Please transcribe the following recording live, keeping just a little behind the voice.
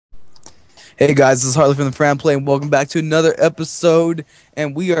Hey guys, this is Harley from the Fran Play, and welcome back to another episode.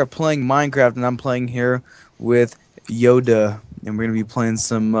 And we are playing Minecraft, and I'm playing here with Yoda, and we're gonna be playing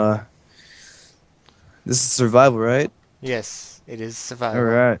some. This is survival, right? Yes, it is All survival.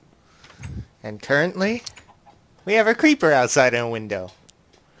 right. And currently, we have a creeper outside our window.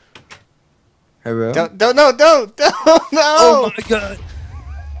 Hello. Don't, no, don't, Oh my no! god.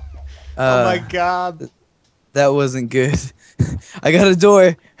 Oh my Uh, god. that wasn't good. I got a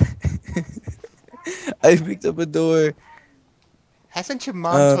door. I picked up a door. Hasn't your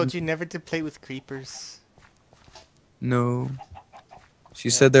mom Um, told you never to play with creepers? no. She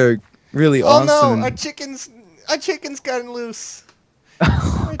Yeah. said they're really Oh awesome. no, And our chicken's gotten loose.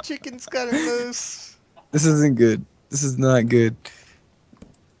 Our chicken's gotten loose. this isn't good. This is not good.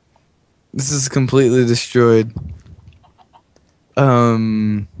 This is completely destroyed.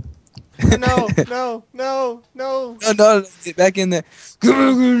 Um. Oh no, no, no, no. No, no, get back in there.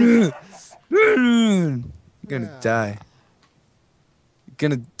 You're gonna Ah, die. You're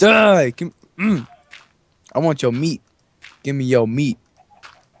gonna die. I want your meat. Give me your meat.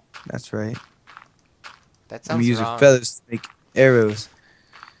 That's right. that Let me sounds use your wrong. feathers to make arrows.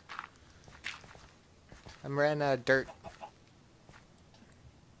 I'm ran out of dirt.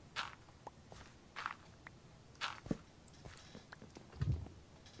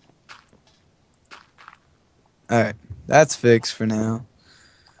 Alright, that's fixed for now.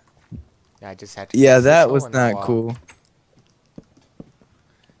 I just had to Yeah, fix this that hole was in the not wall. cool.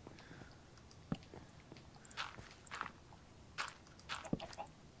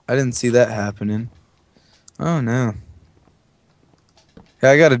 I didn't see that happening. Oh no.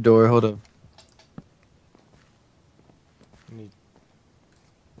 Yeah, I got a door. Hold up. Need-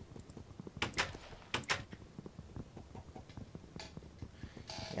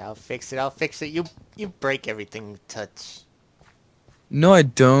 Yeah, I'll fix it. I'll fix it. You break everything you touch. No, I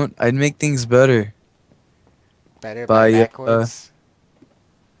don't. I'd make things better. Better by By backwards.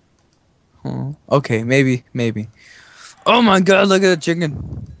 okay, maybe. Oh my god, look at the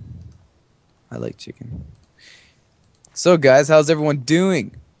chicken. I like chicken. So guys, how's everyone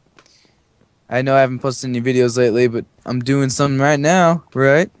doing? I know I haven't posted any videos lately, but I'm doing something right now,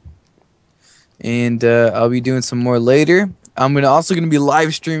 right? And I'll be doing some more later. I'm also gonna be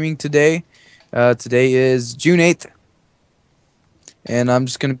live streaming today. Today is June 8th, and I'm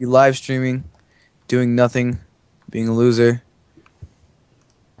just gonna be live streaming, doing nothing, being a loser.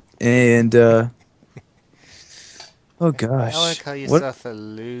 And oh I want gosh, to call what? yourself a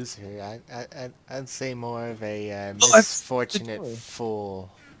loser. I'd say more of a Oh, I found the misfortunate door.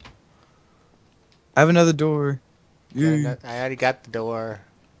 fool. I have another door. I Yay. already got the door.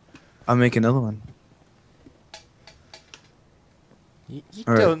 I'll make another one. You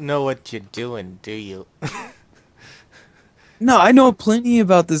All right. don't know what you're doing, do you? No, I know plenty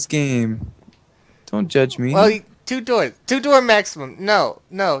about this game. Don't judge Well, me. two door maximum. No,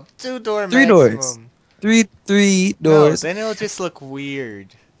 no, two door Three doors. maximum. Three No, doors. then it'll just look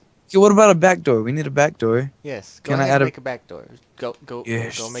weird. Okay, what about a back door? We need a back door. Yes, go Can I ahead and add a? make a back door. Go make a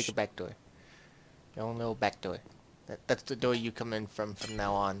Yes. back door. Your own little back door. That's the door you come in from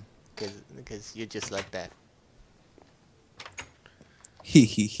now on, because you're just like that. Hee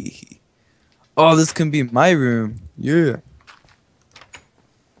hee hee hee. Oh, this can be my room. Yeah.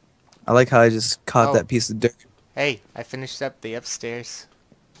 I like how I just caught Oh, that piece of dirt. hey, I finished up the upstairs.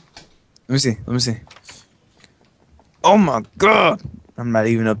 Let me see. Let me see. Oh my god! I'm not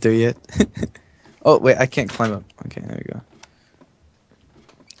even up there yet. Oh wait, I can't climb up. Okay, there we go.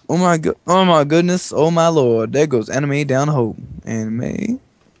 Oh my god! Oh my goodness! Oh my lord! There goes anime down the hole. Anime.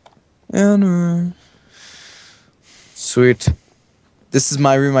 Sweet. This is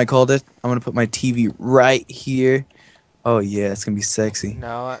my room. I called it. I'm gonna put my TV right here. Oh yeah, it's gonna be sexy.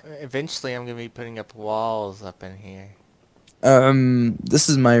 No, eventually I'm gonna be putting up walls up in here. This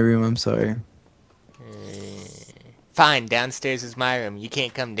is my room. I'm sorry. Fine, downstairs is my room. You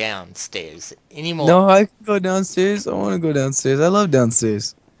can't come downstairs anymore. No, I can go downstairs. I want to go downstairs. I love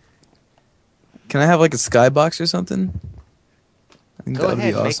downstairs. Can I have like a skybox or something? I think Go that would be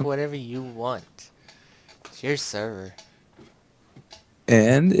ahead, make awesome. whatever you want. It's your server.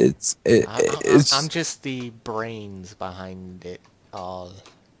 And I'm just the brains behind it all.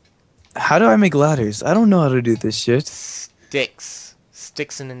 how do I make ladders? I don't know how to do this shit. Sticks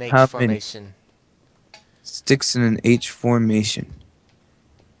in an H How many? formation. Sticks in an H formation.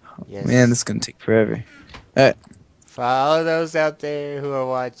 Yes. Man, this is gonna take forever. Alright. For all those out there who are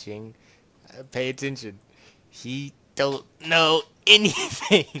watching, pay attention. He don't know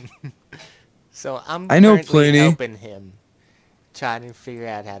anything. So I'm I know currently plenty. helping him, trying to figure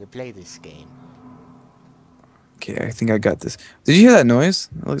out how to play this game. Okay, I think I got this. Did you hear that noise?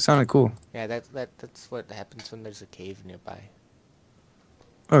 It sounded cool. Yeah, that's what happens when there's a cave nearby.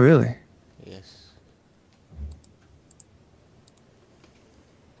 Oh, really? Yes.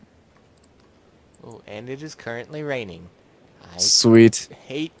 Oh, and it is currently raining. I Sweet.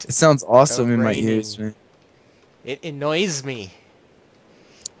 hate It sounds the awesome in my ears, raining. man. It annoys me.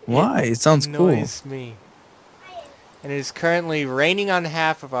 It Why? It sounds cool. annoys me. And it is currently raining on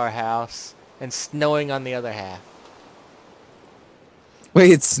half of our house and snowing on the other half.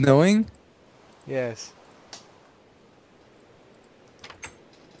 Wait, it's snowing? Yes.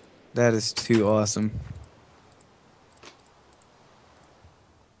 That is too awesome.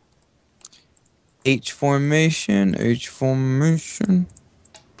 H formation, H formation.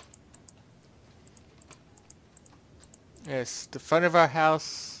 Yes, the front of our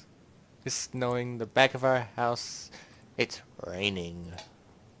house is snowing. The back of our house, it's raining.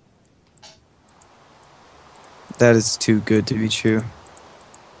 That is too good to be true.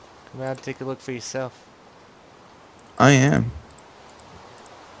 Come out and take a look for yourself. I am.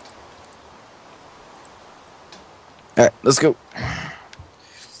 Alright, let's go.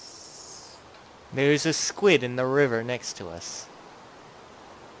 There's a squid in the river next to us.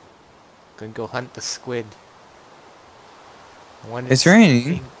 Gonna go hunt the squid. It's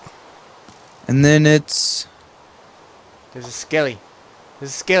raining. And then it's... There's a skelly.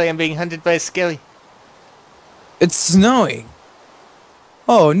 There's a skelly. I'm being hunted by a skelly. It's snowing.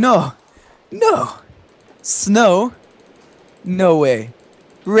 Oh, no. No. Snow? No way.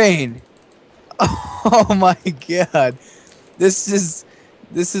 Rain. Oh my god. This is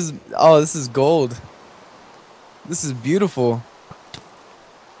gold. This is beautiful.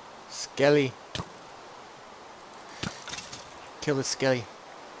 Skelly. Kill the skelly.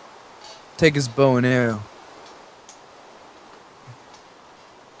 Take his bow and arrow.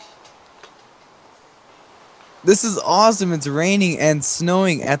 This is awesome. It's raining and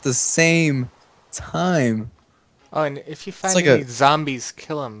snowing at the same time. Oh, and if you find like any a- zombies,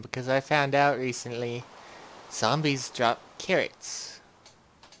 kill them. Because I found out recently, zombies drop carrots.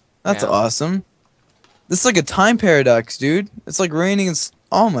 That's Yeah. awesome. This is like a time paradox, dude. It's like raining and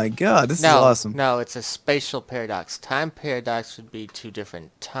oh my god, this is awesome. No, it's a spatial paradox. Time paradox would be two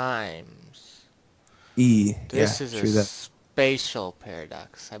different times. This Yeah, is true a that. spatial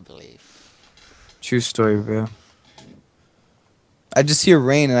paradox, I believe. True story, bro. I just hear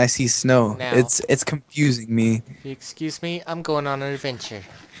rain and I see snow. Now- It's confusing me. If you excuse me, I'm going on an adventure.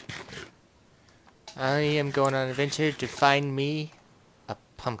 I am going on an adventure to find me a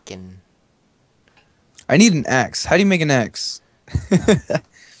pumpkin. I need an axe. How do you make an axe?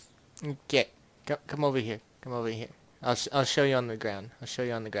 Get, come over here. Come over here. I'll show you on the ground. I'll show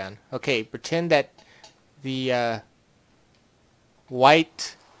you on the ground. Okay, pretend that the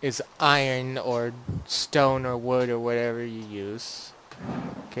white is iron or stone or wood or whatever you use.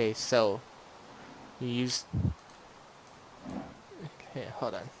 Okay, so you use. Okay,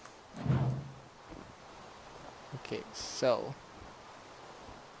 hold on. Okay, so.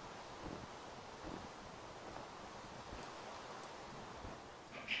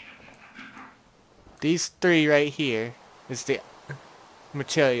 These three right here is the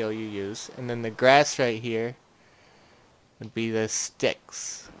material you use, and then the grass right here would be the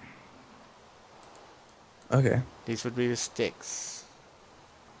sticks. Okay. These would be the sticks.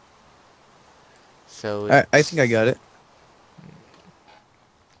 So I think I got it.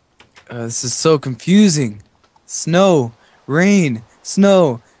 This is so confusing. Snow, rain,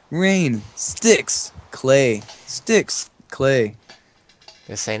 snow, rain, sticks, clay, sticks, clay.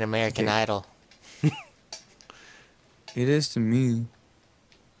 this ain't American Okay. Idol. It is to me.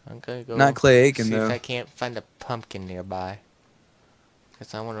 I'm gonna go Not Clay Aiken, see though. if I can't find a pumpkin nearby.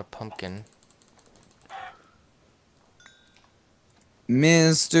 Cause I want a pumpkin.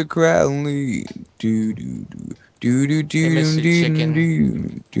 Mr. Crowley, do do do do do Hey, Mr. do do Chicken.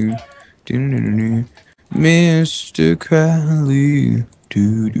 do do do do do. Mr. Crowley,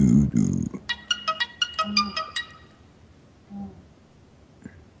 do do do.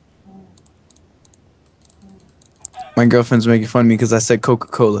 My girlfriend's making fun of me because I said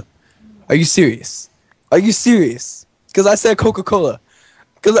Coca-Cola. Are you serious? Are you serious? Because I said Coca-Cola.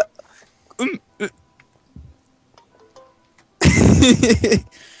 Because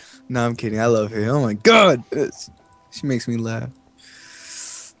No, I'm kidding. I love her. Oh my god. She makes me laugh.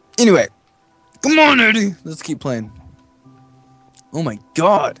 Anyway. Come on, Eddie. Let's keep playing. Oh my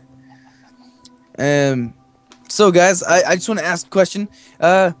god. So guys, I just want to ask a question.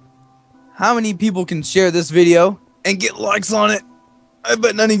 How many people can share this video and get likes on it? I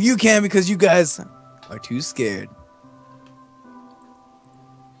bet none of you can because you guys are too scared.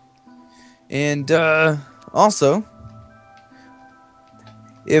 And Also,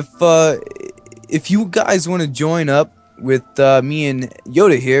 if you guys want to join up with me and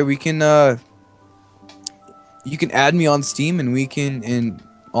Yoda here, we can you can add me on Steam and we can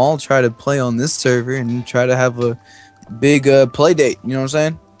all try to play on this server and try to have a big play date. You know what I'm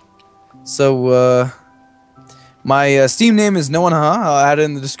saying? So my Steam name is No One Haha. I'll add it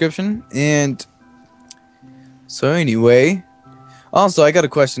in the description. And so anyway, also I got a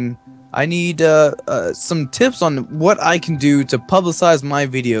question. I need some tips on what I can do to publicize my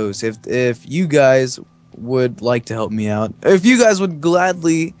videos. If you guys would like to help me out, if you guys would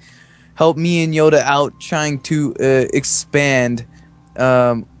gladly help me and Yoda out trying to expand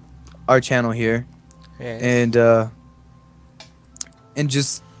our channel here, Yes. and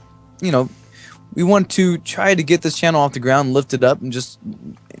just, you know, we want to try to get this channel off the ground, lift it up, and just,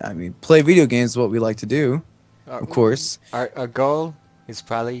 I mean, play video games is what we like to do, of course. Our goal is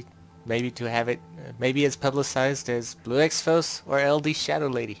probably maybe to have it maybe as publicized as Blue Exfos or LD Shadow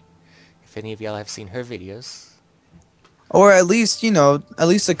Lady. If any of y'all have seen her videos. Or at least, you know, at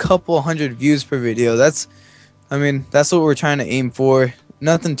least a couple hundred views per video. That's, I mean, that's what we're trying to aim for.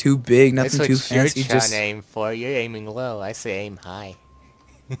 Nothing too big, nothing That's too what you're fancy. trying Just, to aim for. You're aiming low. I say aim high.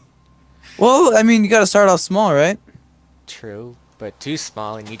 well, I mean, you gotta start off small, right? True, but too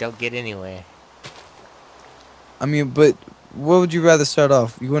small and you don't get anywhere. I mean, but what would you rather start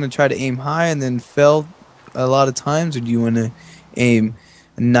off? You want to try to aim high and then fail a lot of times, or do you want to aim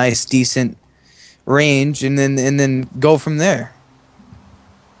a nice, decent range and then go from there?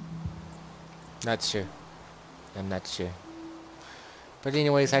 Not sure. I'm not sure. But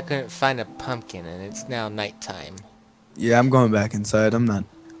anyways, I couldn't find a pumpkin and it's now nighttime. Yeah, I'm going back inside. I'm not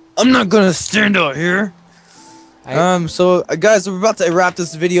gonna stand out here. So guys, we're about to wrap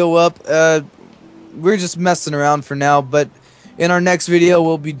this video up. We're just messing around for now, but in our next video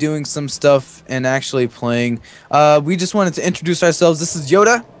we'll be doing some stuff and actually playing. We just wanted to introduce ourselves. This is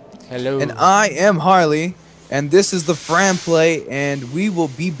Yoda. Hello. And I am Harley, and this is the Fran Play, and we will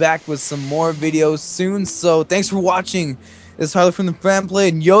be back with some more videos soon. So thanks for watching. This is Harley from the Fran Play,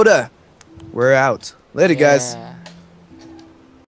 and Yoda. We're out. Later, guys. Yeah.